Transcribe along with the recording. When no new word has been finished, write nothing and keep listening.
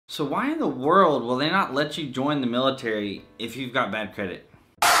So why in the world will they not let you join the military if you've got bad credit?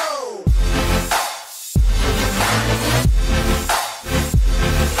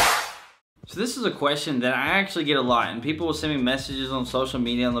 So this is a question that I actually get a lot, and people will send me messages on social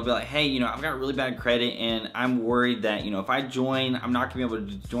media and they'll be like, hey, I've got really bad credit and I'm worried that, if I join, I'm not gonna be able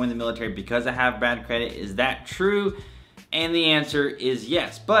to join the military because I have bad credit. Is that true? And the answer is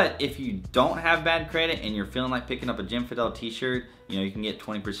yes. But if you don't have bad credit and you're feeling like picking up a Jim Fidel t-shirt, you can get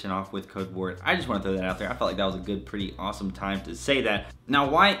 20% off with code WARD. I just want to throw that out there. I felt like that was a good, pretty awesome time to say that. Now,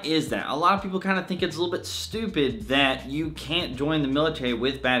 why is that? A lot of people kind of think it's a little bit stupid that you can't join the military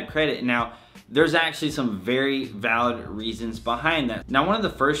with bad credit. Now, there's actually some very valid reasons behind that. Now, one of the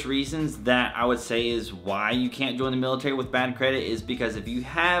first reasons that I would say is why you can't join the military with bad credit is because if you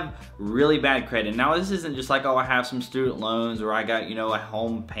have really bad credit, now this isn't just like, oh, I have some student loans, or I got, a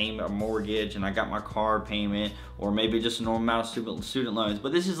home payment, a mortgage, and I got my car payment, or maybe just a normal amount of student loans,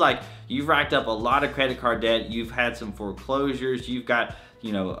 but this is like, you've racked up a lot of credit card debt, you've had some foreclosures, you've got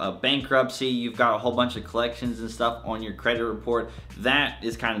a bankruptcy, you've got a whole bunch of collections and stuff on your credit report. That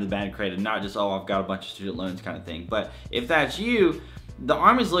is kind of the bad credit, not just, oh, I've got a bunch of student loans kind of thing. But if that's you, the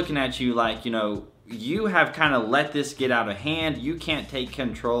Army's looking at you like, you have kind of let this get out of hand. You can't take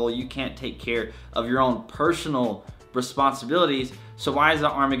control. You can't take care of your own personal responsibilities. So why is the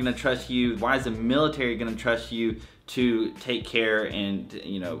Army gonna trust you? Why is the military gonna trust you to take care and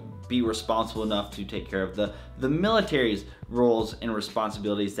be responsible enough to take care of the military's roles and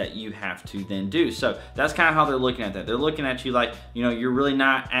responsibilities that you have to then do? So that's kind of how they're looking at that. They're looking at you like, you're really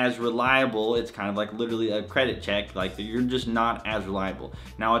not as reliable. It's kind of like literally a credit check, like you're just not as reliable.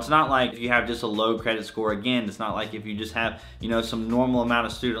 Now, it's not like if you have just a low credit score, again, it's not like if you just have, some normal amount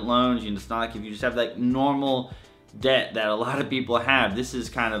of student loans, it's not like if you just have like normal debt that a lot of people have. This is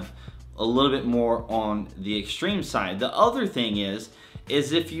kind of a little bit more on the extreme side. The other thing is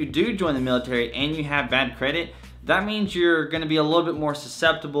if you do join the military and you have bad credit, that means you're gonna be a little bit more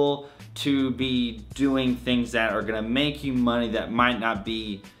susceptible to be doing things that are gonna make you money that might not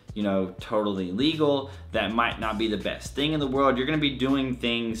be, totally legal, that might not be the best thing in the world. You're gonna be doing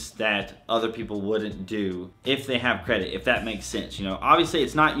things that other people wouldn't do if they have credit, if that makes sense. Obviously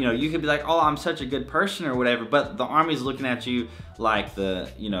it's not, you could be like, oh, I'm such a good person or whatever, but the Army's looking at you like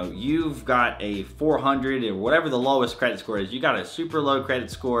you've got a 400 or whatever the lowest credit score is. You got a super low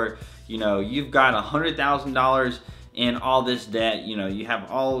credit score, you've got $100,000 in all this debt, you have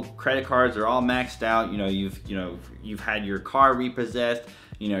all credit cards are all maxed out, you've had your car repossessed,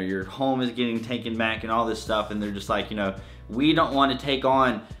 your home is getting taken back and all this stuff, and they're just like, we don't want to take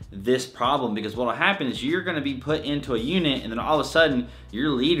on this problem, because what will happen is you're going to be put into a unit, and then all of a sudden your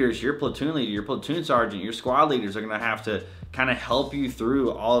leaders, your platoon leader, your platoon sergeant, your squad leaders are going to have to kind of help you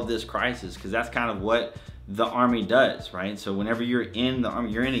through all of this crisis, because that's kind of what the Army does, right? So whenever you're in the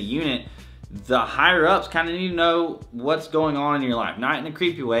Army, you're in a unit, the higher ups kind of need to know what's going on in your life. Not in a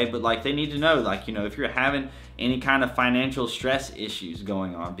creepy way, but like they need to know, like, if you're having any kind of financial stress issues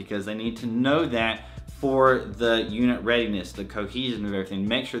going on, because they need to know that for the unit readiness, the cohesion of everything,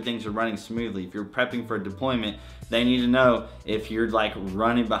 make sure things are running smoothly. If you're prepping for a deployment, they need to know if you're like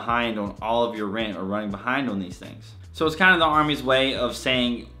running behind on all of your rent or running behind on these things. So it's kind of the Army's way of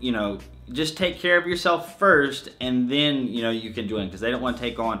saying, just take care of yourself first, and then, you can join, because they don't want to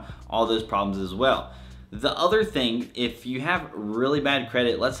take on all those problems as well. The other thing, if you have really bad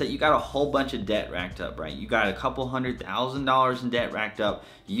credit, let's say you got a whole bunch of debt racked up, right? You got a couple $100,000 in debt racked up.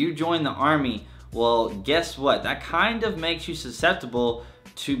 You join the Army, well, guess what? That kind of makes you susceptible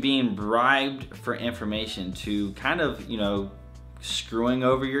to being bribed for information, to kind of, screwing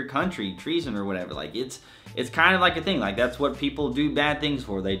over your country, treason or whatever. Like it's kind of like a thing. Like that's what people do bad things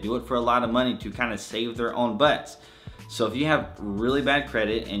for. They do it for a lot of money to kind of save their own butts. So if you have really bad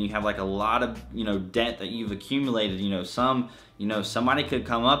credit and you have like a lot of, debt that you've accumulated, somebody could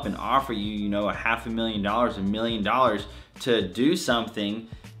come up and offer you, $500,000, $1 million to do something,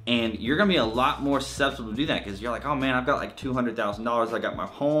 and you're gonna be a lot more susceptible to do that, because you're like, oh man, I've got like $200,000, I got my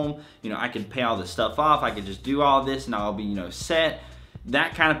home, I can pay all this stuff off, I could just do all this and I'll be, set.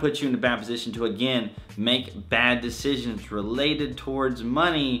 That kind of puts you in a bad position to, again, make bad decisions related towards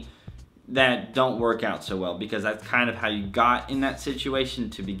money that don't work out so well, because that's kind of how you got in that situation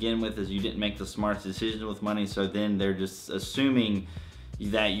to begin with, is you didn't make the smartest decisions with money, so then they're just assuming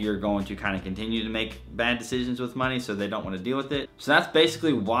that you're going to kind of continue to make bad decisions with money, so they don't want to deal with it. So that's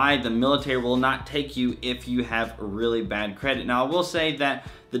basically why the military will not take you if you have really bad credit. Now, I will say that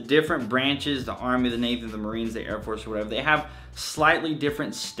the different branches, the Army, the Navy, the Marines, the Air Force, or whatever, they have slightly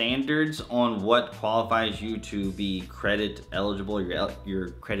different standards on what qualifies you to be credit eligible. Your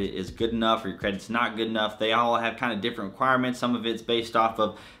credit is good enough or your credit's not good enough. They all have kind of different requirements. Some of it's based off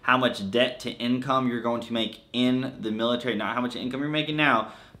of how much debt to income you're going to make in the military, not how much income you're making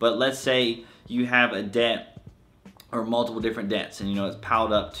now, but let's say you have a debt or multiple different debts, and you know it's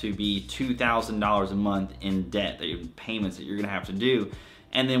piled up to be $2,000 a month in debt, payments that you're gonna have to do.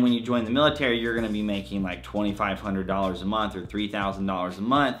 And then when you join the military, you're gonna be making like $2,500 a month or $3,000 a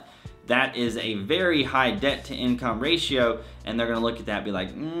month. That is a very high debt to income ratio, and they're gonna look at that and be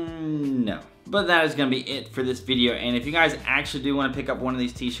like, no. But that is gonna be it for this video. And if you guys actually do wanna pick up one of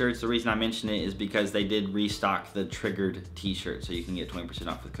these t-shirts, the reason I mentioned it is because they did restock the triggered t-shirt, so you can get 20%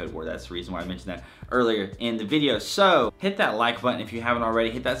 off with code WAR. That's the reason why I mentioned that earlier in the video. So hit that like button if you haven't already,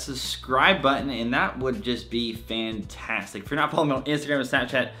 hit that subscribe button, and that would just be fantastic. If you're not following me on Instagram and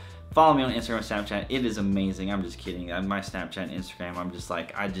Snapchat, follow me on Instagram and Snapchat. It is amazing. I'm just kidding. My Snapchat and Instagram, I'm just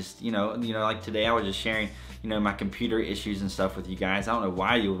like, you know, like today I was just sharing, you know, my computer issues and stuff with you guys. I don't know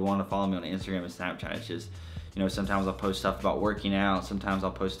why you would want to follow me on Instagram and Snapchat. It's just, you know, sometimes I'll post stuff about working out. Sometimes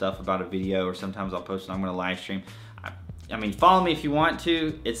I'll post stuff about a video, or sometimes I'll post I'm going to live stream. I mean, follow me if you want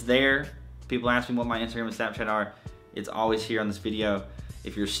to. It's there. People ask me what my Instagram and Snapchat are. It's always here on this video.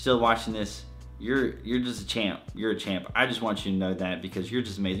 If you're still watching this, you're just a champ. You're a champ. I just want you to know that, because you're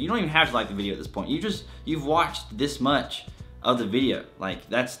just amazing. You don't even have to like the video at this point. You've watched this much of the video. Like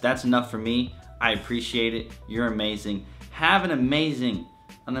that's enough for me. I appreciate it. You're amazing. Have an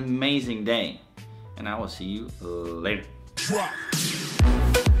amazing day. And I will see you later.